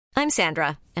I'm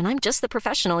Sandra, and I'm just the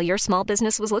professional your small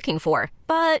business was looking for.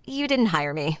 But you didn't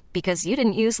hire me because you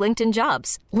didn't use LinkedIn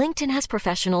Jobs. LinkedIn has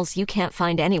professionals you can't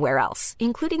find anywhere else,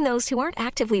 including those who aren't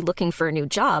actively looking for a new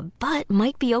job, but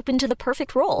might be open to the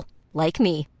perfect role, like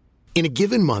me. In a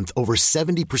given month, over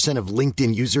 70% of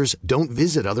LinkedIn users don't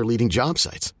visit other leading job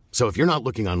sites. So if you're not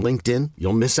looking on LinkedIn,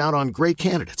 you'll miss out on great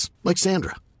candidates like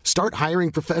Sandra. Start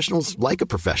hiring professionals like a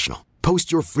professional.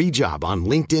 Post your free job on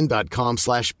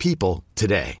linkedin.com/people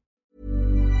today.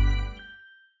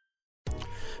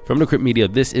 From Decrypt Media,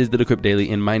 this is the Decrypt Daily,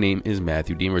 and my name is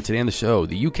Matthew Deemer. Today on the show,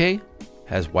 the UK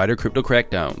has wider crypto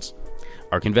crackdowns,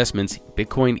 ARK Investments,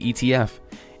 Bitcoin ETF,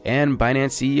 and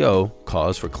Binance CEO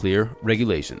calls for clear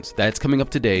regulations. That's coming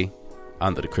up today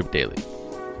on the Decrypt Daily.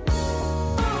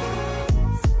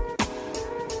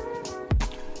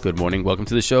 Good morning. Welcome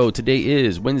to the show. Today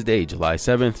is Wednesday, July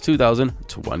 7th,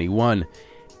 2021.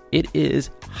 It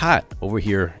is hot over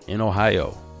here in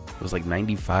Ohio. It was like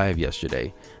 95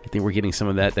 yesterday. I think we're getting some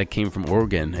of that came from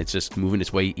Oregon. It's just moving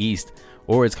its way east,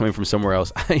 or it's coming from somewhere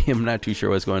else. I am not too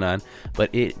sure what's going on, but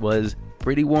it was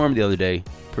pretty warm the other day.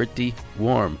 Pretty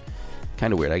warm.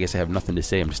 Kind of weird. I guess I have nothing to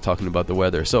say. I'm just talking about the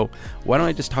weather. So why don't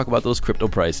I just talk about those crypto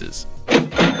prices?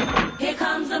 Here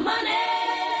comes the money.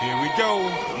 Here we go.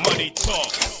 Money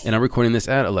talk. And I'm recording this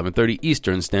at 11:30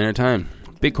 Eastern Standard Time.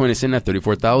 Bitcoin is sitting at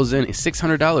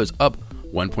 $34,600, up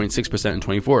 1.6% in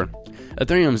 24.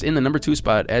 Ethereum's in the number 2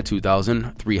 spot at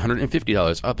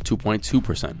 $2,350, up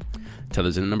 2.2%.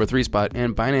 Tether's in the number 3 spot,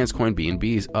 and Binance Coin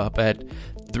BNB is up at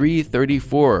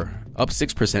 $334, up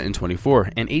 6% in 24,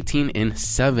 and 18 in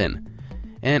 7.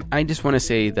 And I just want to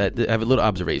say that I have a little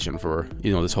observation for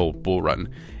this whole bull run,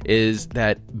 is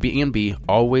that BNB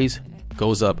always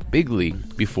goes up bigly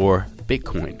before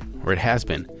Bitcoin, or it has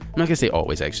been. I'm not going to say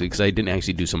always, actually, because I didn't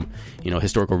actually do some,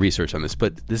 historical research on this,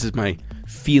 but this is my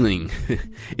feeling,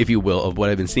 if you will, of what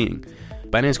I've been seeing.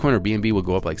 Binance Coin or BNB will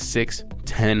go up like 6,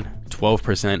 10,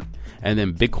 12%, and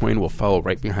then Bitcoin will follow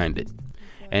right behind it.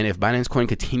 And if Binance Coin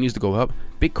continues to go up,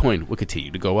 Bitcoin will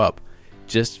continue to go up.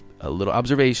 Just a little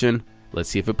observation. Let's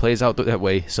see if it plays out that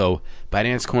way. So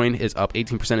Binance Coin is up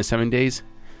 18% in 7 days.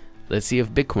 Let's see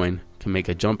if Bitcoin can make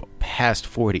a jump past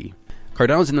 40.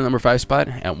 Cardano's in the number 5 spot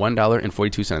at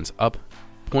 $1.42, up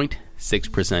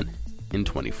 0.6% in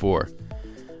 24.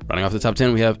 Running off the top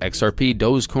 10, we have XRP,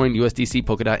 Dogecoin, USDC,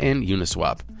 Polkadot, and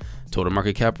Uniswap. Total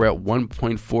market cap, we're at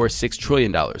 $1.46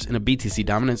 trillion and a BTC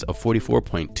dominance of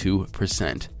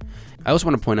 44.2%. I also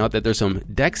want to point out that there's some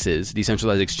DEXs,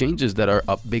 decentralized exchanges, that are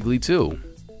up bigly too.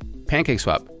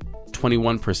 PancakeSwap,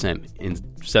 21% in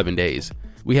 7 days.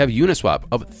 We have Uniswap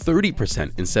up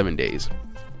 30% in 7 days.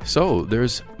 So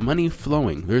there's money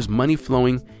flowing. There's money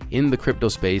flowing in the crypto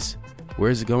space.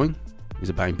 Where is it going? Is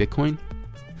it buying Bitcoin?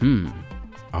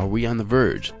 Are we on the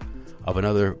verge of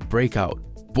another breakout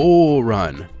bull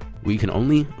run? We can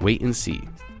only wait and see.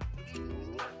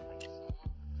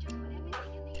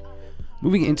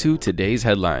 Moving into today's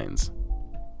headlines.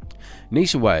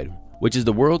 Nationwide, which is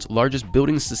the world's largest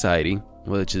building society,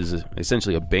 which is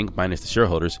essentially a bank minus the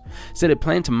shareholders, said it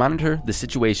planned to monitor the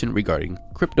situation regarding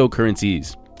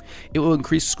cryptocurrencies. It will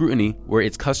increase scrutiny where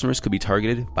its customers could be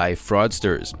targeted by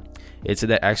fraudsters. It said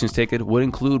that actions taken would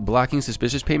include blocking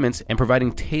suspicious payments and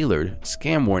providing tailored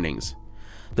scam warnings.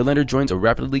 The lender joins a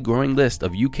rapidly growing list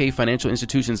of UK financial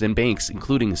institutions and banks,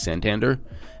 including Santander,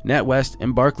 NatWest,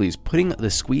 and Barclays, putting the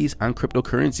squeeze on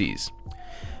cryptocurrencies.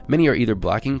 Many are either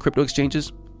blocking crypto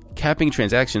exchanges, capping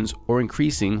transactions, or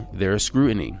increasing their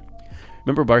scrutiny.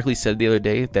 Remember, Barclays said the other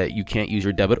day that you can't use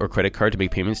your debit or credit card to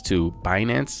make payments to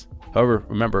Binance? However,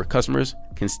 remember, customers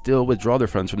can still withdraw their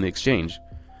funds from the exchange.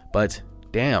 But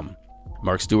damn.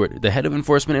 Mark Stewart, the head of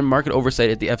enforcement and market oversight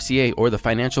at the FCA, or the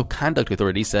Financial Conduct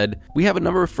Authority, said, "We have a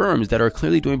number of firms that are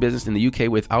clearly doing business in the UK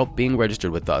without being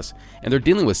registered with us, and they're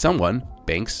dealing with someone,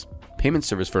 banks, payment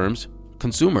service firms,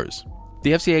 consumers."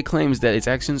 The FCA claims that its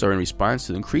actions are in response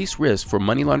to increased risk for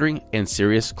money laundering and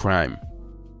serious crime.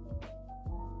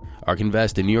 ARK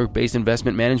Invest, a New York-based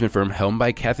investment management firm helmed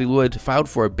by Cathie Wood, filed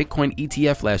for a Bitcoin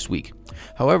ETF last week.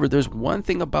 However, there's one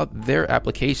thing about their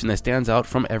application that stands out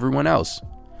from everyone else.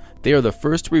 They are the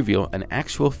first to reveal an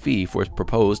actual fee for its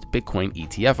proposed Bitcoin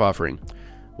ETF offering.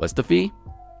 What's the fee?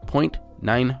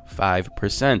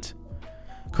 0.95%.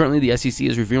 Currently, the SEC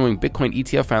is reviewing Bitcoin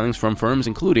ETF filings from firms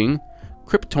including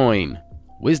Cryptoin,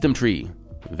 WisdomTree,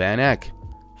 Van Eck,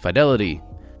 Fidelity,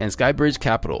 and Skybridge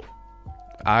Capital.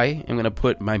 I am going to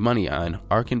put my money on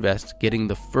ARK Invest getting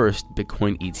the first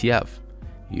Bitcoin ETF.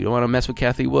 You don't want to mess with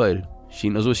Cathie Wood. She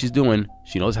knows what she's doing.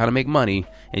 She knows how to make money,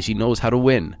 and she knows how to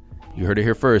win. You heard it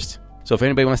here first. So if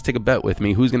anybody wants to take a bet with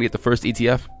me, who's going to get the first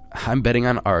ETF? I'm betting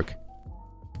on ARK.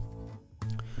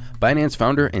 Binance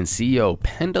founder and CEO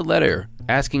penned a letter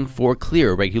asking for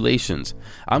clear regulations.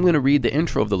 I'm going to read the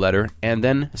intro of the letter and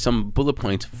then some bullet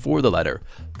points for the letter.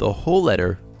 The whole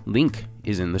letter link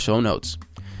is in the show notes.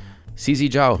 CZ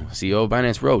Zhao, CEO of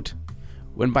Binance, wrote,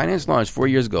 "When Binance launched 4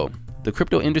 years ago, the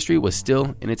crypto industry was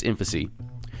still in its infancy,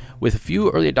 with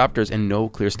few early adopters and no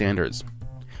clear standards.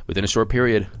 Within a short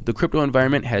period, the crypto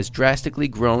environment has drastically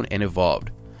grown and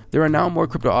evolved. There are now more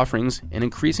crypto offerings, an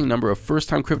increasing number of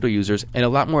first-time crypto users, and a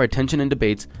lot more attention and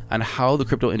debates on how the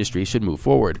crypto industry should move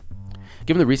forward.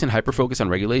 Given the recent hyper-focus on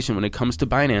regulation when it comes to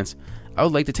Binance, I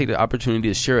would like to take the opportunity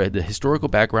to share the historical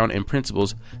background and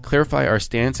principles, clarify our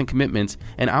stance and commitments,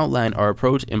 and outline our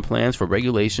approach and plans for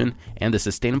regulation and the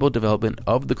sustainable development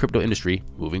of the crypto industry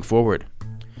moving forward."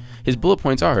 His bullet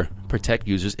points are: protect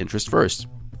users' interests first.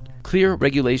 Clear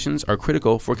regulations are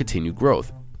critical for continued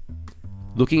growth.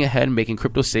 Looking ahead and making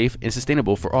crypto safe and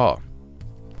sustainable for all.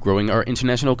 Growing our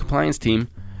international compliance team,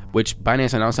 which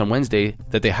Binance announced on Wednesday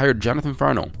that they hired Jonathan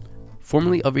Farnell,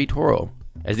 formerly of eToro,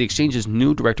 as the exchange's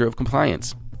new director of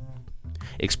compliance.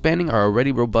 Expanding our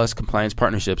already robust compliance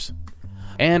partnerships.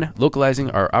 And localizing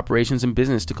our operations and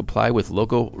business to comply with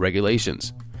local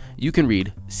regulations. You can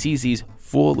read CZ's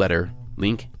full letter.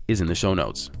 Link is in the show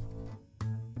notes.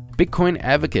 Bitcoin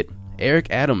advocate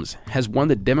Eric Adams has won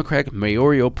the Democratic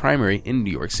mayoral primary in New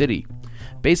York City.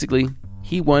 Basically,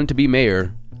 he won to be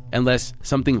mayor. Unless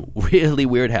something really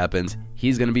weird happens,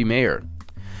 he's going to be mayor.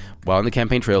 While on the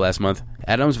campaign trail last month,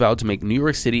 Adams vowed to make New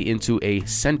York City into a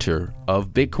center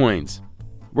of Bitcoins.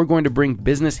 "We're going to bring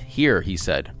business here," he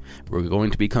said. "We're going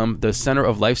to become the center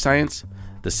of life science,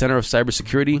 the center of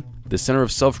cybersecurity, the center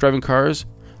of self-driving cars,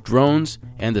 drones,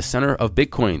 and the center of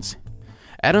Bitcoins."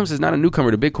 Adams is not a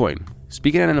newcomer to Bitcoin.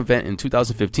 Speaking at an event in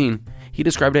 2015, he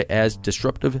described it as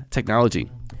disruptive technology,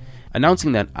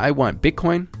 announcing that "I want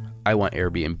Bitcoin, I want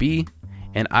Airbnb,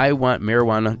 and I want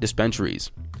marijuana dispensaries."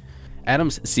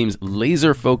 Adams seems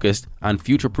laser focused on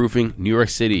future-proofing New York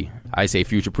City. I say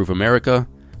future-proof America.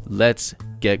 Let's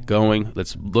get going.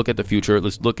 Let's look at the future.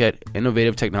 Let's look at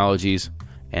innovative technologies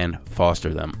and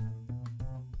foster them.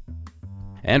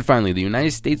 And finally, the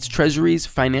United States Treasury's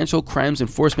Financial Crimes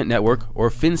Enforcement Network, or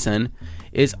FinCEN,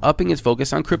 is upping its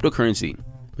focus on cryptocurrency.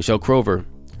 Michelle Crover,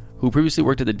 who previously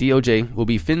worked at the DOJ, will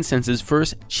be FinCEN's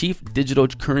first chief digital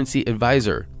currency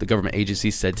advisor, the government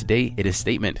agency said today in a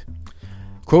statement.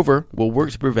 Crover will work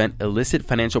to prevent illicit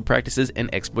financial practices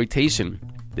and exploitation.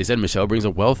 They said Michelle brings a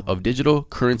wealth of digital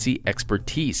currency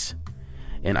expertise,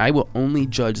 and I will only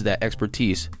judge that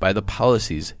expertise by the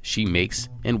policies she makes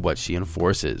and what she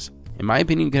enforces. In my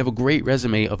opinion, you can have a great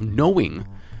resume of knowing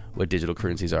what digital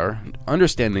currencies are,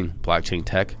 understanding blockchain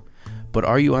tech, but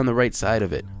are you on the right side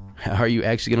of it? Are you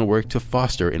actually going to work to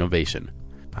foster innovation?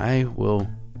 I will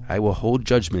hold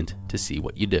judgment to see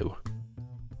what you do.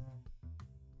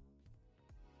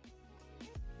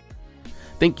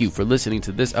 Thank you for listening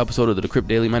to this episode of the Decrypt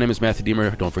Daily. My name is Matthew Deemer.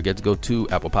 Don't forget to go to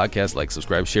Apple Podcasts, like,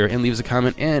 subscribe, share, and leave us a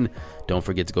comment. And don't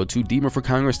forget to go to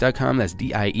DiemerForCongress.com. That's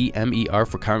DIEMER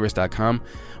for Congress.com.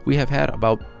 We have had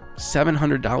about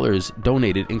 $700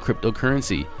 donated in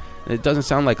cryptocurrency. It doesn't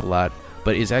sound like a lot,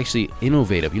 but it's actually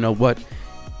innovative. You know what?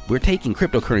 We're taking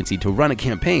cryptocurrency to run a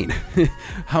campaign.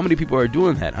 How many people are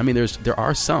doing that? I mean, there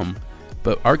are some,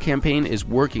 but our campaign is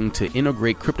working to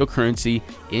integrate cryptocurrency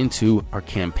into our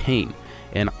campaign.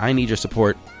 And I need your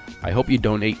support. I hope you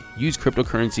donate. Use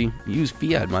cryptocurrency. Use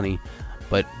fiat money.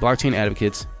 But blockchain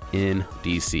advocates in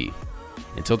DC.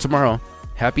 Until tomorrow,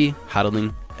 happy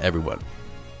hodling, everyone.